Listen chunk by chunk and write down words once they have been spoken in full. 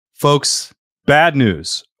Folks, bad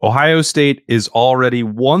news. Ohio State is already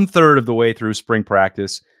 1/3 of the way through spring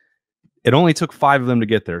practice. It only took 5 of them to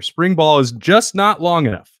get there. Spring ball is just not long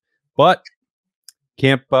enough. But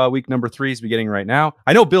camp week number 3 is beginning right now.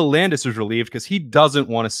 I know Bill Landis is relieved because he doesn't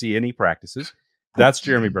want to see any practices. That's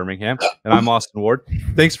Jeremy Birmingham, and I'm Austin Ward.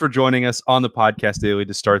 Thanks for joining us on the podcast daily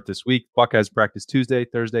to start this week. Buckeyes practice Tuesday,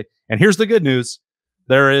 Thursday. And here's the good news.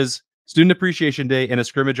 There is Student Appreciation Day and a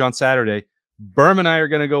scrimmage on Saturday. Berm and I are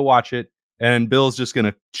going to go watch it, and Bill's just going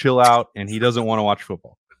to chill out, and he doesn't want to watch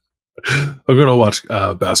football. I'm going to watch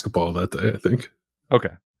basketball that day, I think.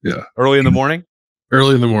 Okay. Yeah. Early in the morning?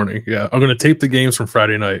 Early in the morning, yeah. I'm going to tape the games from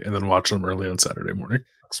Friday night and then watch them early on Saturday morning.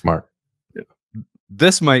 Smart. Yeah.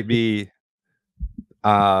 This might be...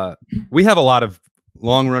 we have a lot of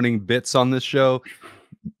long-running bits on this show.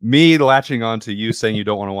 Me latching on to you saying you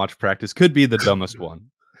don't want to watch practice could be the dumbest one.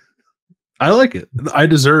 I like it. I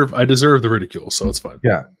deserve the ridicule, so it's fine.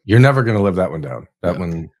 Yeah, you're never going to live that one down. That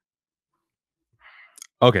one.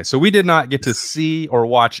 Okay, so we did not get to see or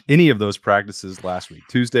watch any of those practices last week.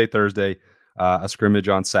 Tuesday, Thursday, a scrimmage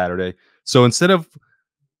on Saturday. So instead of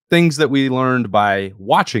things that we learned by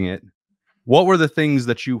watching it, what were the things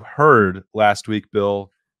that you heard last week,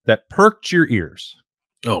 Bill, that perked your ears?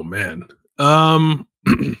 Oh man.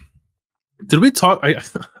 Did we talk?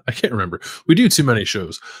 I can't remember. We do too many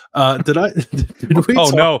shows. Did we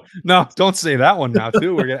talk? No, don't say that one now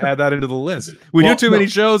too. We're gonna add that into the list. We do too many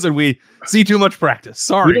shows and we see too much practice.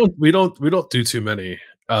 Sorry. We don't do too many.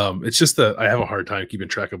 It's just that I have a hard time keeping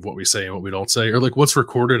track of what we say and what we don't say, or like what's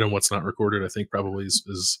recorded and what's not recorded. I think probably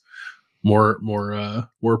is more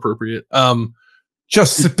appropriate.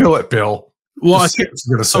 Just spill it, Bill. Well, I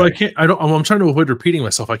can't. So I can't. I'm trying to avoid repeating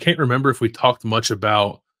myself. I can't remember if we talked much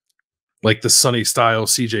about like the Sonny Style,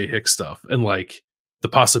 CJ Hicks stuff, and like the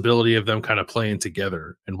possibility of them kind of playing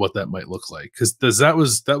together and what that might look like. Because that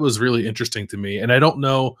was really interesting to me. And I don't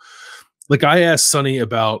know. Like I asked Sonny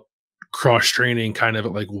about cross training, kind of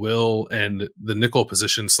at like will and the nickel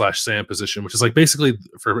position / Sam position, which is like basically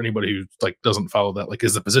for anybody who like doesn't follow that, like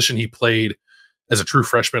is the position he played as a true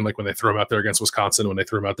freshman, like when they threw him out there against Wisconsin, when they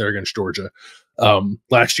threw him out there against Georgia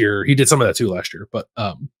last year. He did some of that too last year, but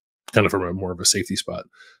kind of from more of a safety spot.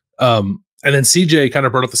 And then CJ kind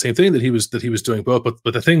of brought up the same thing that he was doing both.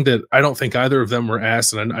 But the thing that I don't think either of them were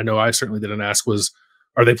asked, and I know I certainly didn't ask, was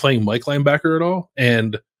are they playing Mike linebacker at all?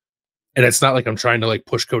 And it's not like I'm trying to like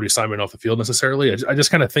push Cody Simon off the field necessarily. I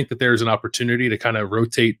just kind of think that there's an opportunity to kind of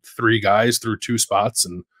rotate 3 guys through 2 spots.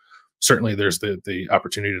 And certainly there's the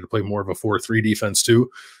opportunity to play more of a 4-3 defense too,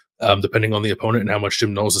 depending on the opponent and how much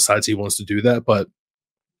Jim Knowles decides he wants to do that. But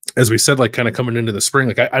as we said, like kind of coming into the spring,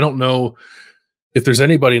 like I don't know if there's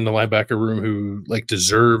anybody in the linebacker room who like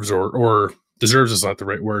deserves or deserves is not the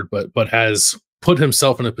right word, but has put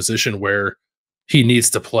himself in a position where he needs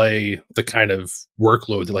to play the kind of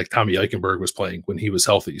workload that like Tommy Eichenberg was playing when he was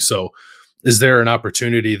healthy. So is there an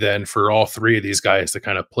opportunity then for all 3 of these guys to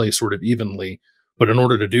kind of play sort of evenly? But in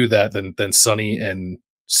order to do that, then Sonny and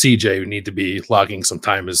CJ need to be logging some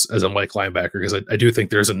time as a Mike linebacker, because I do think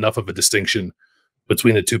there's enough of a distinction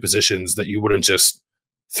between the 2 positions that you wouldn't just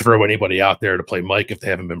throw anybody out there to play Mike if they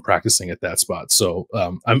haven't been practicing at that spot. So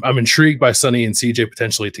I'm intrigued by Sonny and CJ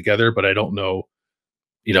potentially together, but I don't know,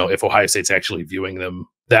 if Ohio State's actually viewing them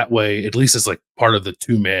that way, at least as like part of the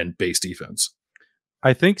 2-man base defense.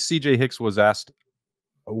 I think CJ Hicks was asked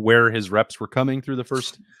where his reps were coming through the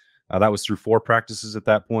first. That was through 4 practices at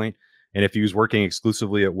that point, and if he was working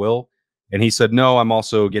exclusively at will. And he said, no, I'm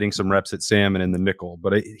also getting some reps at Sam and in the nickel.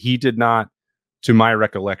 But he did not, to my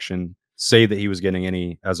recollection, say that he was getting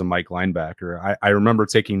any as a Mike linebacker. I remember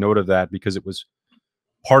taking note of that because it was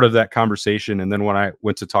part of that conversation. And then when I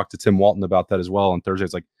went to talk to Tim Walton about that as well on Thursday,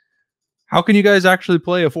 it's like, how can you guys actually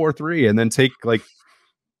play a 4-3 and then take like,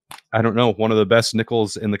 I don't know, one of the best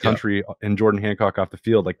nickels in the country in Jordan Hancock off the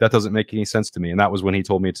field? Like that doesn't make any sense to me. And that was when he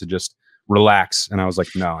told me to just relax. And I was like,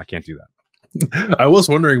 no, I can't do that. I was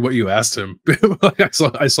wondering what you asked him. Like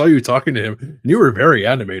I saw you talking to him and you were very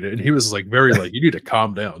animated and he was like, very like, you need to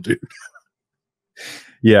calm down, dude.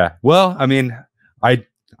 Yeah. Well, I mean,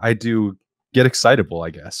 I do get excitable, I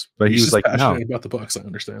guess, but he was like, no, about the Bucks. I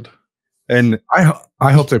understand. And I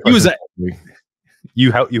hope they,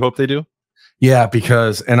 you hope they do. Yeah,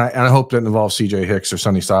 because and I hope that involves CJ Hicks or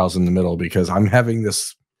Sonny Styles in the middle, because I'm having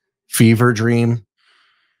this fever dream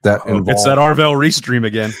that involves, it's that Arvell Reese dream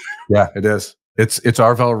again. Yeah, it is. It's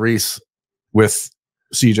Arvell Reese with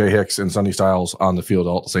CJ Hicks and Sonny Styles on the field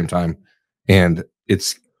all at the same time, and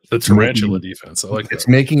it's the tarantula defense. I like that. It's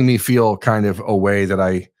making me feel kind of a way that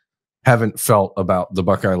I haven't felt about the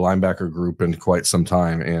Buckeye linebacker group in quite some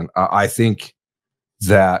time, and I think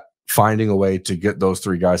that finding a way to get those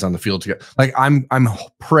three guys on the field together. Like I'm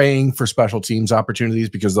praying for special teams opportunities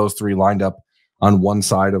because those three lined up on one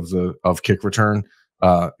side of kick return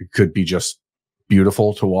could be just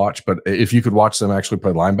beautiful to watch. But if you could watch them actually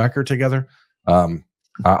play linebacker together,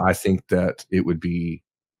 I think that it would be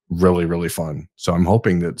really, really fun. So I'm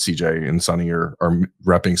hoping that CJ and Sonny are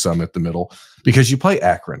repping some at the middle because you play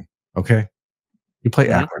Akron. Okay. You play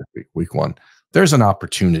Akron week 1. There's an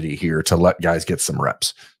opportunity here to let guys get some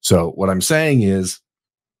reps. So what I'm saying is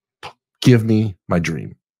give me my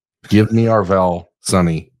dream. Give me Arvell,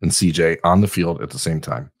 Sonny, and CJ on the field at the same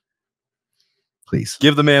time. Please.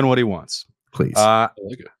 Give the man what he wants. Please. I'm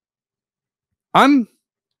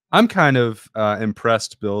kind of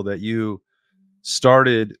impressed, Bill, that you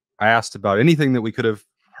started. I asked about anything that we could have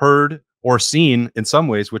heard or seen in some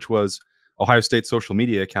ways, which was Ohio State's social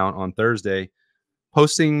media account on Thursday,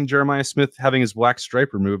 posting Jeremiah Smith having his black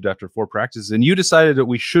stripe removed after 4 practices. And you decided that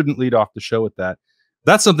we shouldn't lead off the show with that.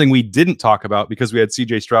 That's something we didn't talk about because we had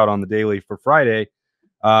CJ Stroud on the daily for Friday.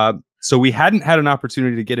 So we hadn't had an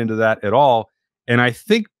opportunity to get into that at all. And I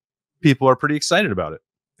think people are pretty excited about it.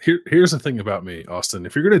 Here's the thing about me, Austin.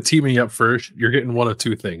 If you're going to tee me up first, you're getting one of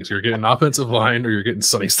 2 things. You're getting offensive line or you're getting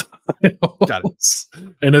Sonny Styles. Got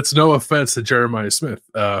it. And it's no offense to Jeremiah Smith,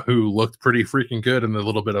 who looked pretty freaking good in the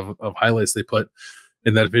little bit of highlights they put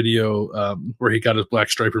in that video where he got his black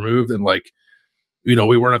stripe removed. And like, we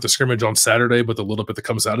weren't at the scrimmage on Saturday, but the little bit that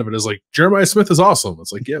comes out of it is like, Jeremiah Smith is awesome.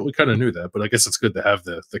 It's like, yeah, we kind of knew that, but I guess it's good to have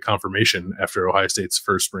the confirmation after Ohio State's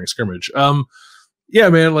first spring scrimmage. Yeah,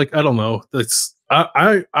 man, like, I don't know.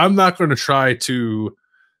 I'm not going to try to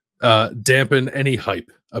dampen any hype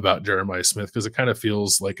about Jeremiah Smith because it kind of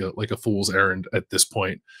feels like a fool's errand at this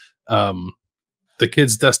point. The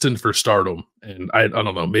kid's destined for stardom, and I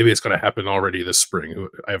don't know. Maybe it's going to happen already this spring.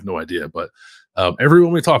 I have no idea, but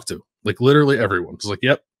everyone we talk to, like literally everyone, was like,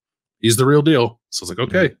 "Yep, he's the real deal." So it's like,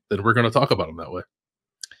 okay, then we're going to talk about him that way.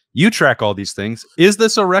 You track all these things. Is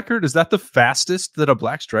this a record? Is that the fastest that a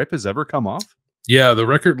black stripe has ever come off? Yeah, the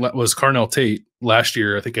record was Carnell Tate last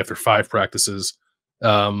year, I think after 5 practices.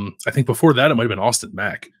 I think before that, it might have been Austin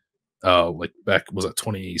Mack. Like back, was it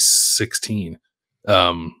 2016?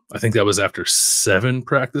 I think that was after 7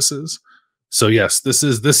 practices. So yes, this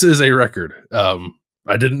is a record.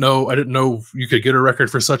 I didn't know you could get a record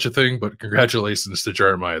for such a thing, but congratulations to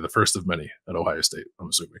Jeremiah, the first of many at Ohio State, I'm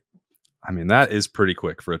assuming. I mean, that is pretty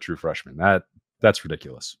quick for a true freshman. That's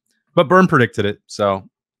ridiculous. But Byrne predicted it, so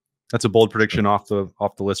that's a bold prediction off the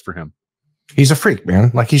list for him. He's a freak,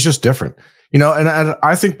 man. Like, he's just different, and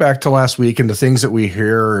I think back to last week and the things that we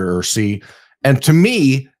hear or see, and to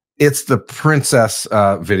me, it's the princess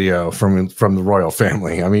video from the royal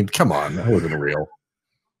family. I mean, come on, that wasn't real.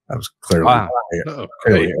 That was clearly,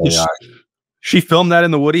 clearly AI. She filmed that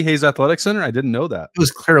in the Woody Hayes Athletic Center. I didn't know that. It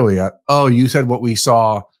was clearly. You said what we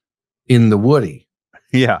saw in the Woody.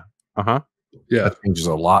 Yeah. Yeah, that changes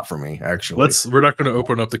a lot for me, actually. We're not going to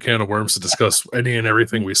open up the can of worms to discuss any and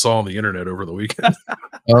everything we saw on the internet over the weekend.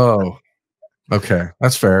 Oh, okay,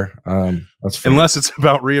 that's fair. That's fair. Unless it's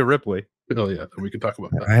about Rhea Ripley. Oh yeah, then we can talk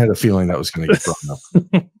about that. I had a feeling that was going to get brought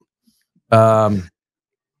up.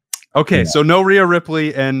 Okay, yeah. So no Rhea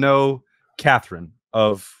Ripley and no Catherine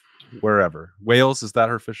of wherever. Wales, is that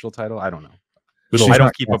her official title? I don't know. I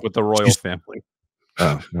don't keep up with the royal family.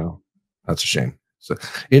 Oh no, that's a shame. So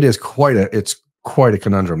it's quite a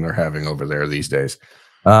conundrum they're having over there these days.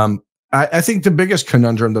 I think the biggest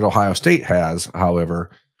conundrum that Ohio State has,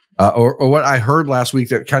 however, or what I heard last week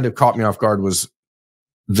that kind of caught me off guard was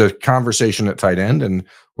the conversation at tight end. And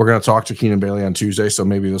we're going to talk to Keenan Bailey on Tuesday, so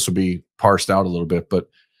maybe this will be parsed out a little bit. But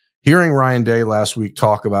hearing Ryan Day last week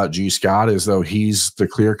talk about G. Scott as though he's the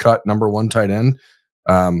clear-cut number 1 tight end,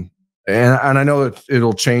 and I know that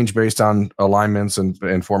it'll change based on alignments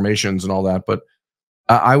and formations and all that, but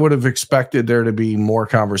I would have expected there to be more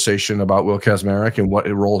conversation about Will Kazmarek and what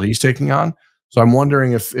role he's taking on. So I'm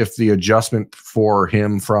wondering if the adjustment for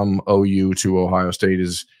him from OU to Ohio State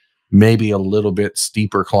is maybe a little bit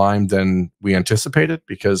steeper climb than we anticipated,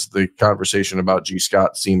 because the conversation about G.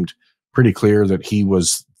 Scott seemed pretty clear that he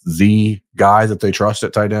was the guy that they trust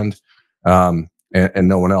at tight end, and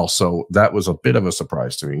no one else. So that was a bit of a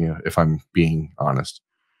surprise to me, if I'm being honest.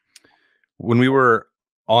 When we were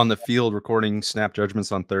on the field recording snap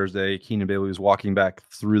judgments on Thursday, Keenan Bailey was walking back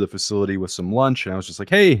through the facility with some lunch, and I was just like,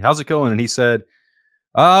 "Hey, how's it going?" And he said,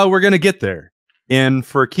 "We're gonna get there." And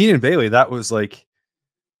for Keenan Bailey, that was like,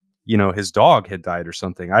 his dog had died or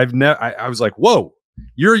something. I was like, "Whoa,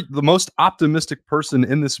 you're the most optimistic person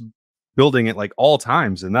in this building at like all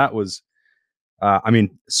times," and that was,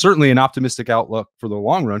 certainly an optimistic outlook for the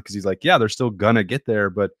long run, because he's like, "Yeah, they're still gonna get there,"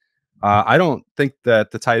 but I don't think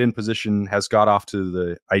that the tight end position has got off to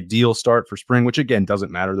the ideal start for spring, which again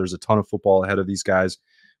doesn't matter. There's a ton of football ahead of these guys.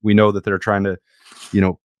 We know that they're trying to,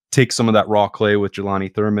 take some of that raw clay with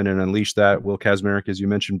Jelani Thurman and unleash that. Will Kazmarek, as you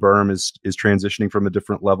mentioned, Berm is transitioning from a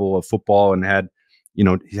different level of football and had, he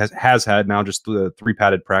has had now just the 3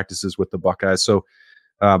 padded practices with the Buckeyes. So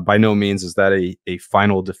by no means is that a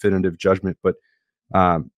final definitive judgment, but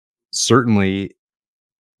certainly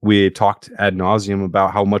we talked ad nauseum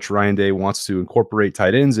about how much Ryan Day wants to incorporate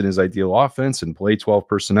tight ends in his ideal offense and play 12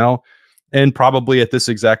 personnel. And probably at this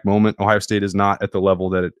exact moment, Ohio State is not at the level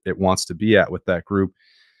that it wants to be at with that group.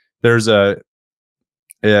 There's an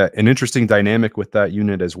interesting dynamic with that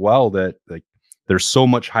unit as well, that like there's so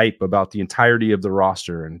much hype about the entirety of the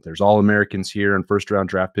roster, and there's All-Americans here and first-round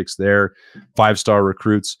draft picks there, 5-star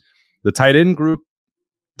recruits. The tight end group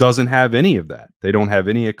doesn't have any of that. They don't have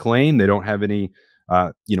any acclaim. They don't have any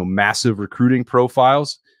massive recruiting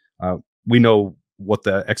profiles. We know what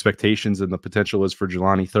the expectations and the potential is for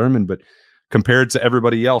Jelani Thurman, but compared to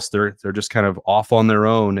everybody else, they're just kind of off on their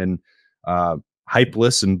own and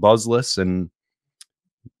hypeless and buzzless, and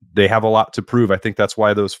they have a lot to prove. I think that's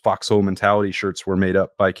why those foxhole mentality shirts were made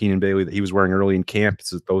up by Keenan Bailey that he was wearing early in camp,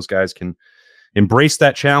 so that those guys can embrace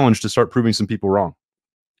that challenge to start proving some people wrong.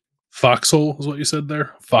 Foxhole is what you said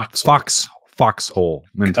there. Foxhole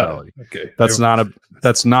mentality. Okay, that's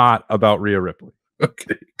not about Rhea Ripley.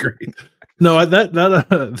 Okay, great. No,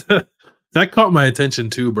 that caught my attention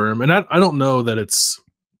too, Berm, and I don't know that it's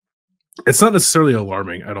not necessarily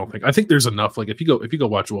alarming. I don't think. I think there's enough. Like if you go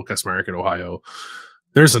watch Will Kazmarek in Ohio,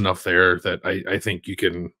 there's enough there that I think you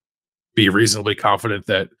can be reasonably confident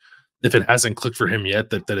that if it hasn't clicked for him yet,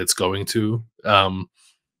 that it's going to.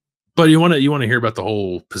 But you want to hear about the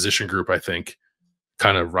whole position group, I think,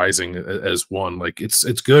 kind of rising as one. Like it's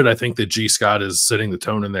good. I think that G. Scott is setting the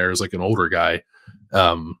tone in there as like an older guy.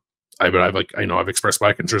 I've expressed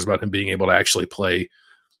my concerns about him being able to actually play,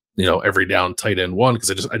 every down tight end one,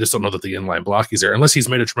 because I just don't know that the inline block is there, unless he's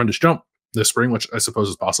made a tremendous jump this spring, which I suppose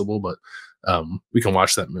is possible. But we can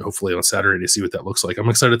watch that hopefully on Saturday to see what that looks like. I'm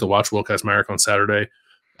excited to watch Will Kazmarek on Saturday.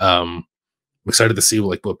 I'm excited to see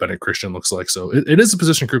what Bennett Christian looks like. So it is a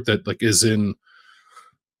position group that is in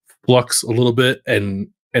flux a little bit, and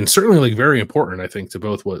certainly very important, I think, to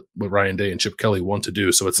both what Ryan Day and Chip Kelly want to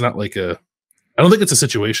do. So it's not I don't think it's a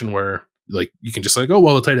situation where you can just oh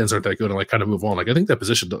well, the tight ends aren't that good and kind of move on. I think that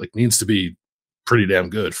position needs to be pretty damn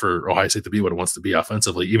good for Ohio State to be what it wants to be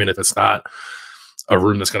offensively, even if it's not a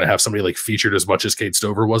room that's going to have somebody featured as much as Cade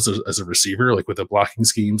Stover was as a receiver, with the blocking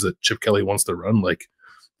schemes that Chip Kelly wants to run.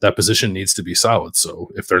 That position needs to be solid. So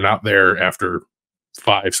if they're not there after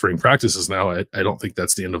 5 spring practices now, I don't think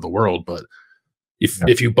that's the end of the world. But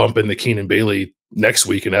if you bump into Keenan Bailey next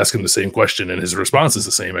week and ask him the same question and his response is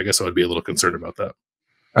the same, I guess I would be a little concerned about that.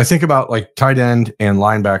 I think about tight end and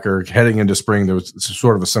linebacker heading into spring. There was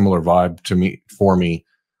sort of a similar vibe for me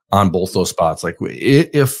on both those spots.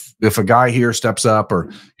 If a guy here steps up, or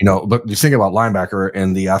but you think about linebacker,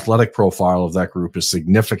 and the athletic profile of that group is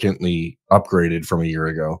significantly upgraded from a year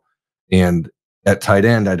ago. And at tight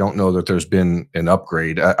end, I don't know that there's been an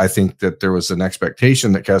upgrade. I think that there was an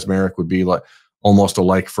expectation that Kazmarek would be almost a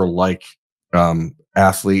like for like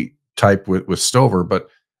athlete type with Stover, but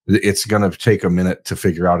it's going to take a minute to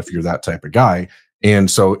figure out if you're that type of guy. And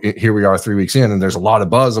so here we are 3 weeks in, and there's a lot of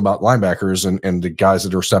buzz about linebackers and the guys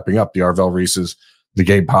that are stepping up, the Arvell Reeses, the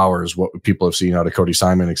Gabe Powers, what people have seen out of Cody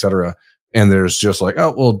Simon, et cetera. And there's just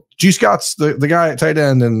oh, well, G. Scott's the guy at tight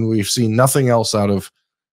end, and we've seen nothing else out of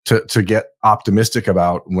to get optimistic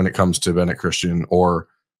about when it comes to Bennett Christian or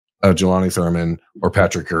Jelani Thurman or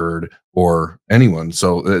Patrick Gerd or anyone.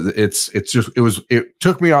 So it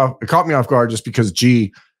caught me off guard just because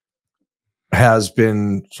G has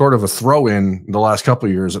been sort of a throw-in the last couple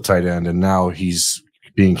of years at tight end, and now he's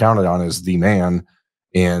being counted on as the man,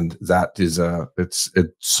 and that is it's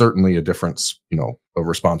certainly a difference, of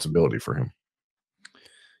responsibility for him.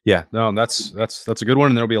 Yeah, no, that's a good one,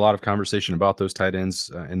 and there'll be a lot of conversation about those tight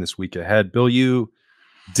ends in this week ahead. Bill, you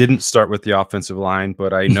didn't start with the offensive line,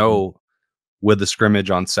 but I know with the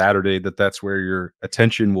scrimmage on Saturday that's where your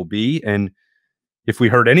attention will be. And if we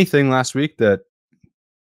heard anything last week that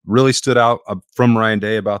really stood out from Ryan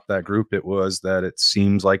Day about that group, it was that it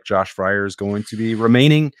seems like Josh Fryer is going to be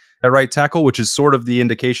remaining at right tackle, which is sort of the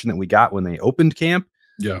indication that we got when they opened camp.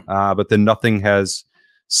 Yeah. But then nothing has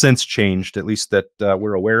since changed, at least that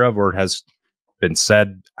we're aware of, or has been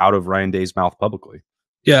said out of Ryan Day's mouth publicly.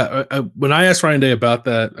 Yeah. When I asked Ryan Day about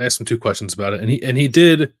that, I asked him 2 questions about it, and he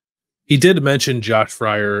did mention Josh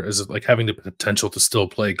Fryer as having the potential to still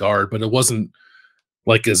play guard, but it wasn't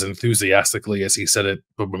like as enthusiastically as he said it.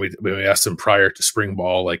 But when we asked him prior to spring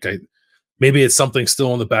ball, like maybe it's something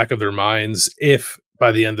still in the back of their minds. If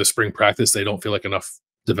by the end of spring practice they don't feel like enough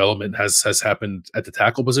development has happened at the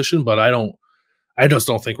tackle position, but I just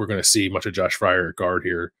don't think we're going to see much of Josh Fryer at guard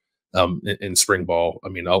here in spring ball. I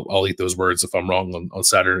mean, I'll eat those words if I'm wrong on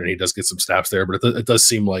Saturday and he does get some snaps there, but it does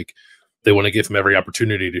seem like they want to give him every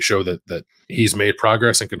opportunity to show that he's made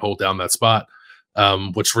progress and can hold down that spot,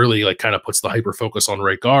 which really like kind of puts the hyper focus on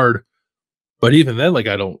right guard. But even then, like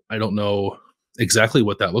I don't know exactly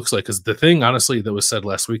what that looks like, because the thing honestly that was said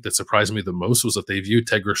last week that surprised me the most was that they view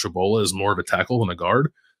Tegra Tshabola as more of a tackle than a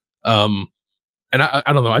guard. And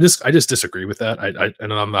I don't know. I just disagree with that.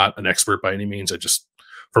 And I'm not an expert by any means. I just,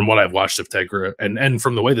 from what I've watched of Tegra and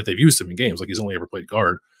from the way that they've used him in games, like he's only ever played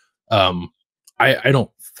guard. I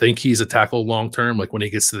don't think he's a tackle long term. Like when he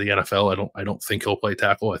gets to the NFL, I don't think he'll play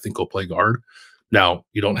tackle. I think he'll play guard. Now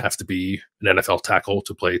you don't have to be an NFL tackle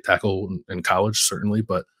to play tackle in college, certainly,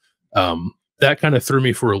 but that kind of threw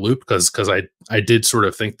me for a loop because I did sort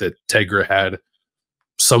of think that Tegra had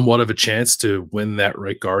somewhat of a chance to win that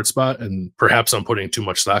right guard spot, and perhaps I'm putting too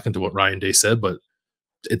much stock into what Ryan Day said, but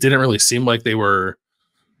it didn't really seem like they were,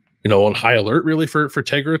 on high alert really for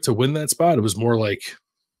Tegra to win that spot. It was more like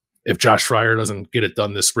if Josh Fryer doesn't get it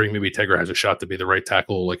done this spring, maybe Tegra has a shot to be the right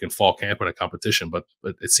tackle like in fall camp in a competition. But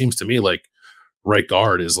it seems to me like right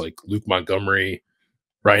guard is like Luke Montgomery.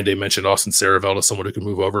 Ryan Day mentioned Austin Saravelt as someone who can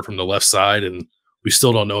move over from the left side, and we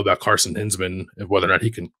still don't know about Carson Hinsman and whether or not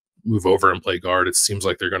he can move over and play guard. It seems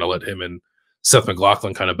like they're going to let him and Seth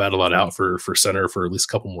McLaughlin kind of battle it out for center for at least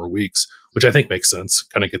a couple more weeks, which I think makes sense,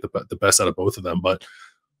 kind of get the best out of both of them. But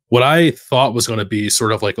what I thought was going to be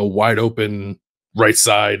sort of like a wide open right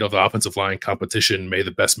side of the offensive line competition, may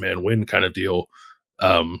the best man win kind of deal,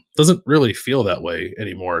 doesn't really feel that way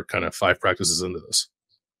anymore, kind of 5 practices into this.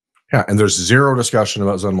 Yeah, and there's zero discussion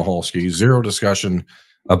about Zen Maholski, zero discussion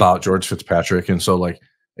about George Fitzpatrick. And so like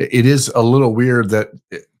it is a little weird that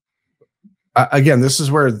again, this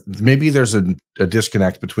is where maybe there's a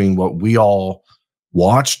disconnect between what we all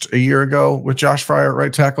watched a year ago with Josh Fryer at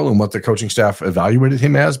right tackle and what the coaching staff evaluated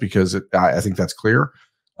him as, because I think that's clear.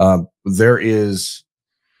 There is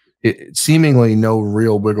seemingly no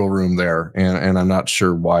real wiggle room there, and I'm not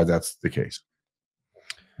sure why that's the case.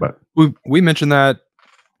 But we mentioned that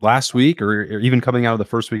last week, or even coming out of the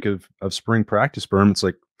first week of spring practice, Berm. It's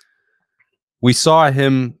like we saw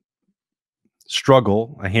him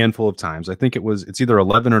struggle a handful of times. I think it's either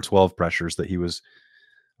 11 or 12 pressures that he was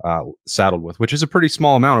saddled with, which is a pretty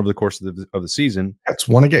small amount over the course of the season. That's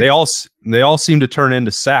one a game. They all seem to turn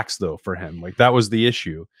into sacks though for him. Like that was the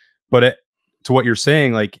issue. But to what you're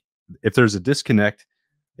saying, like if there's a disconnect,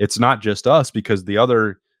 it's not just us, because the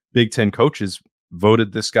other Big Ten coaches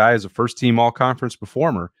voted this guy as a first-team all-conference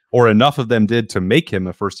performer, or enough of them did to make him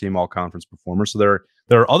a first-team all-conference performer. So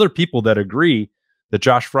there are other people that agree that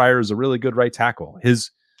Josh Fryer is a really good right tackle.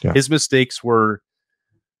 His mistakes were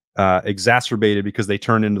exacerbated because they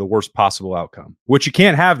turned into the worst possible outcome, which you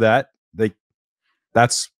can't have that.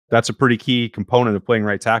 That's a pretty key component of playing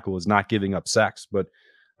right tackle, is not giving up sacks. But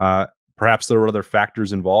perhaps there were other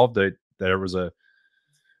factors involved. That there was a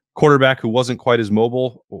quarterback who wasn't quite as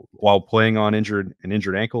mobile while playing on an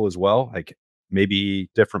injured ankle as well. Like maybe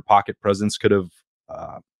different pocket presence could have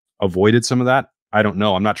avoided some of that. I don't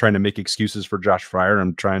know. I'm not trying to make excuses for Josh Fryer.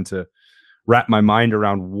 I'm trying to wrap my mind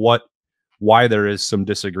around why there is some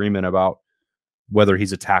disagreement about whether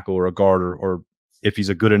he's a tackle or a guard, or if he's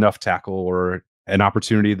a good enough tackle or an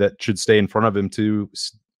opportunity that should stay in front of him to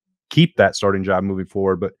keep that starting job moving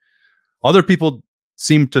forward. But other people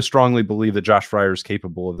seem to strongly believe that Josh Fryer is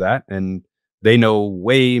capable of that, and they know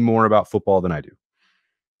way more about football than I do.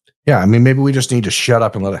 Yeah, I mean, maybe we just need to shut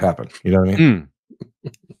up and let it happen. You know what I mean?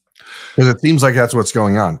 Because it seems like that's what's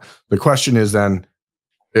going on. The question is then,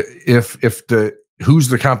 who's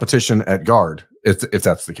the competition at guard, if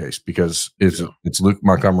that's the case, because it's Luke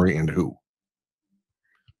Montgomery and who?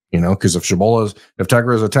 Because if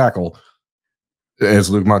Tegra is a tackle, it's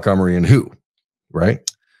Luke Montgomery and who, right?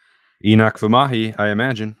 Enoch Vamahi, I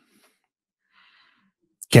imagine.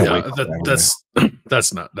 Can't wait.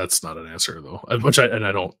 That's not an answer though. I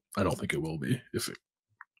don't think it will be.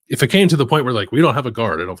 If it came to the point where like we don't have a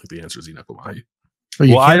guard, I don't think the answer is Enoch Vamahi.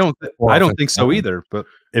 Well, I don't think so either. But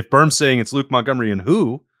if Berm's saying it's Luke Montgomery and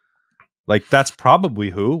who, like that's probably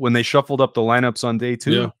who. When they shuffled up the lineups on day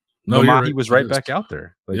 2, Vamahi was right back out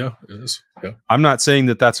there. Like, yeah, it is. Yeah, I'm not saying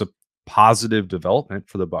that that's a positive development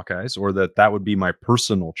for the Buckeyes, or that would be my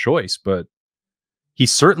personal choice, but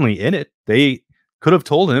he's certainly in it. They could have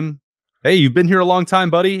told him, "Hey, you've been here a long time,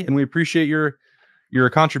 buddy, and we appreciate your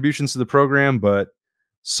contributions to the program, but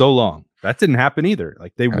so long." That didn't happen either.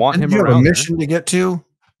 Like they want him you have around a mission to get to.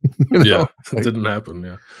 Yeah, it didn't happen.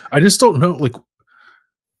 Yeah, I just don't know. Like,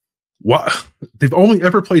 what they've only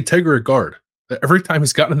ever played Tegra at guard. Every time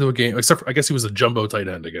he's gotten into a game, except for, I guess he was a jumbo tight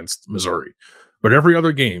end against Missouri, but every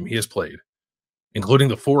other game he has played, including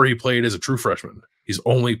the 4 he played as a true freshman, he's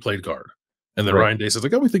only played guard. And then Ryan Day says,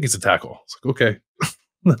 like, oh, we think he's a tackle. It's like, okay.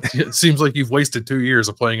 It seems like you've wasted 2 years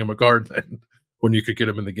of playing him a guard then when you could get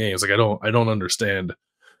him in the games. Like, I don't understand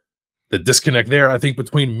the disconnect there. I think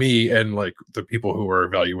between me and like the people who are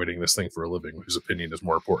evaluating this thing for a living, whose opinion is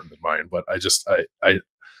more important than mine. But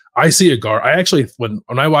I see a guard. I actually, when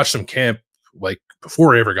I watched him camp, like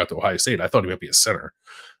before I ever got to Ohio State, I thought he might be a center.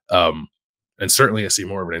 And certainly I see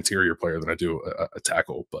more of an interior player than I do a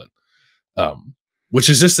tackle, but which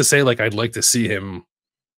is just to say, like, I'd like to see him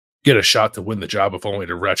get a shot to win the job, if only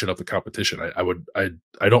to ratchet up the competition.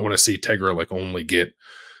 I don't want to see Tegra like only get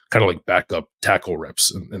kind of like backup tackle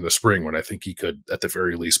reps in the spring, when I think he could at the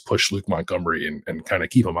very least push Luke Montgomery and kind of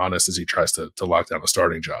keep him honest as he tries to lock down a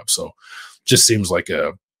starting job. So just seems like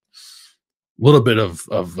a little bit of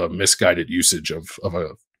a misguided usage of a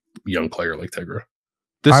young player like Tegra.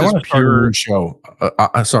 This is pure show.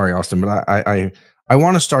 Sorry, Austin, but I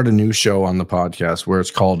want to start a new show on the podcast where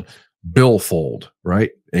it's called Bill Fold,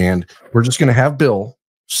 right? And we're just going to have Bill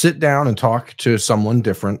sit down and talk to someone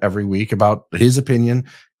different every week about his opinion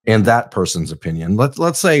and that person's opinion.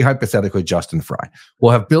 Let's say hypothetically Justin Fry.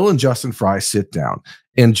 We'll have Bill and Justin Fry sit down,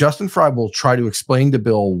 and Justin Fry will try to explain to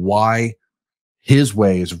Bill why his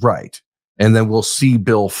way is right, and then we'll see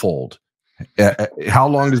Bill fold. How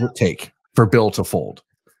long does it take for Bill to fold?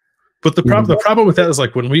 But the problem with that is,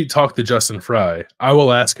 like, when we talk to Justin Fry, I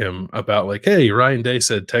will ask him about, like, hey, Ryan Day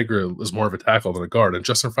said Tegra is more of a tackle than a guard, and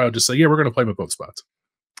Justin Fry will just say, yeah, we're going to play him at both spots.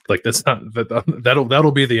 Like, that's not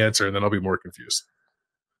that'll be the answer, and then I'll be more confused.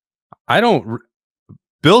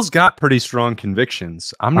 Bill's got pretty strong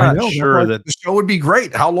convictions. I'm not sure that the show would be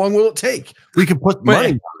great. How long will it take? We can put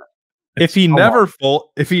money on it. If he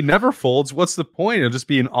never folds, what's the point? It'll just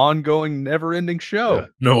be an ongoing, never-ending show. Yeah,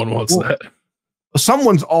 no one wants that.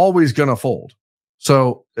 Someone's always going to fold.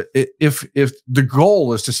 So if the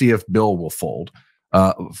goal is to see if Bill will fold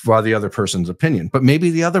for the other person's opinion, but maybe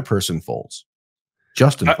the other person folds.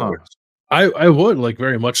 Justin folds. I would like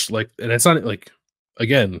very much like, and it's not like,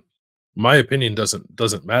 again, my opinion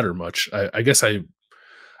doesn't matter much. I guess I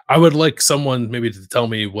would like someone maybe to tell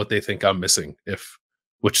me what they think I'm missing,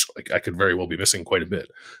 which like I could very well be missing quite a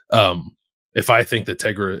bit. If I think that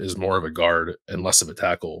Tegra is more of a guard and less of a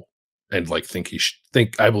tackle, and like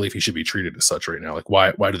I believe he should be treated as such right now. Like,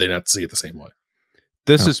 why do they not see it the same way?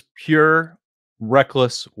 This is pure,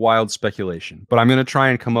 reckless, wild speculation, but I'm going to try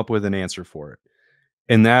and come up with an answer for it.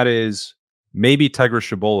 And that is, maybe Tegra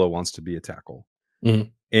Tshabola wants to be a tackle. Mm-hmm.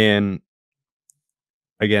 And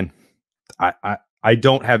again, I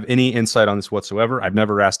don't have any insight on this whatsoever. I've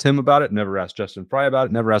never asked him about it, never asked Justin Fry about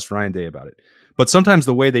it, never asked Ryan Day about it. But sometimes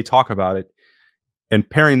the way they talk about it, and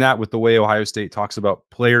pairing that with the way Ohio State talks about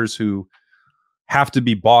players who have to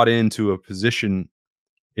be bought into a position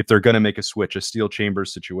if they're going to make a switch, a Steel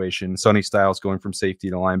Chambers situation, Sonny Styles going from safety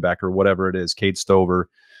to linebacker, whatever it is, Cade Stover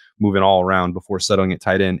moving all around before settling at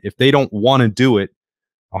tight end. If they don't want to do it,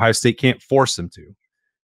 Ohio State can't force them to.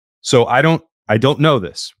 So I don't know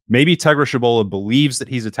this. Maybe Tegra Tshabola believes that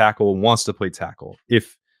he's a tackle and wants to play tackle.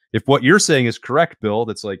 If what you're saying is correct, Bill,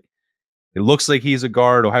 that's like, it looks like he's a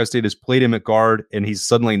guard. Ohio State has played him at guard, and he's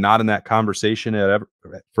suddenly not in that conversation at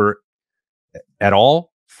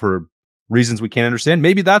all for reasons we can't understand.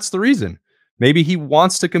 Maybe that's the reason. Maybe he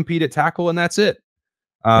wants to compete at tackle, and that's it.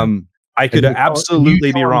 I could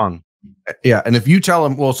absolutely be wrong. Yeah, and if you tell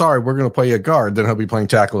him, well, sorry, we're going to play you at guard, then he'll be playing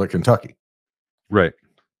tackle at Kentucky. Right.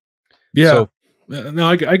 Yeah. So, no,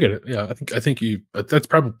 I get it. Yeah, I think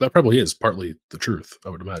that probably is partly the truth, I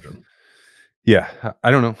would imagine. Yeah, I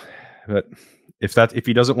don't know. But if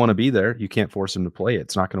he doesn't want to be there, you can't force him to play it.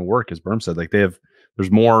 It's not going to work, as Berm said. Like there's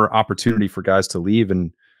more opportunity for guys to leave,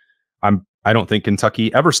 and I don't think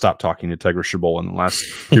Kentucky ever stopped talking to Tegra Tshabola in the last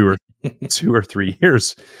 2 or 3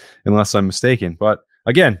 years, unless I'm mistaken. But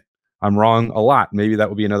again, I'm wrong a lot. Maybe that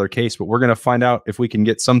will be another case, but we're going to find out if we can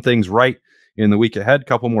get some things right in the week ahead. A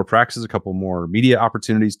couple more practices, a couple more media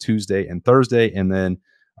opportunities Tuesday and Thursday, and then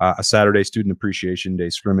a Saturday Student Appreciation Day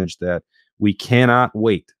scrimmage that we cannot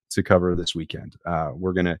wait to cover this weekend.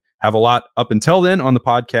 We're going to have a lot up until then on the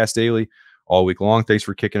podcast daily all week long. Thanks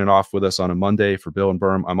for kicking it off with us on a Monday. For Bill and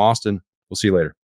Berm, I'm Austin. We'll see you later.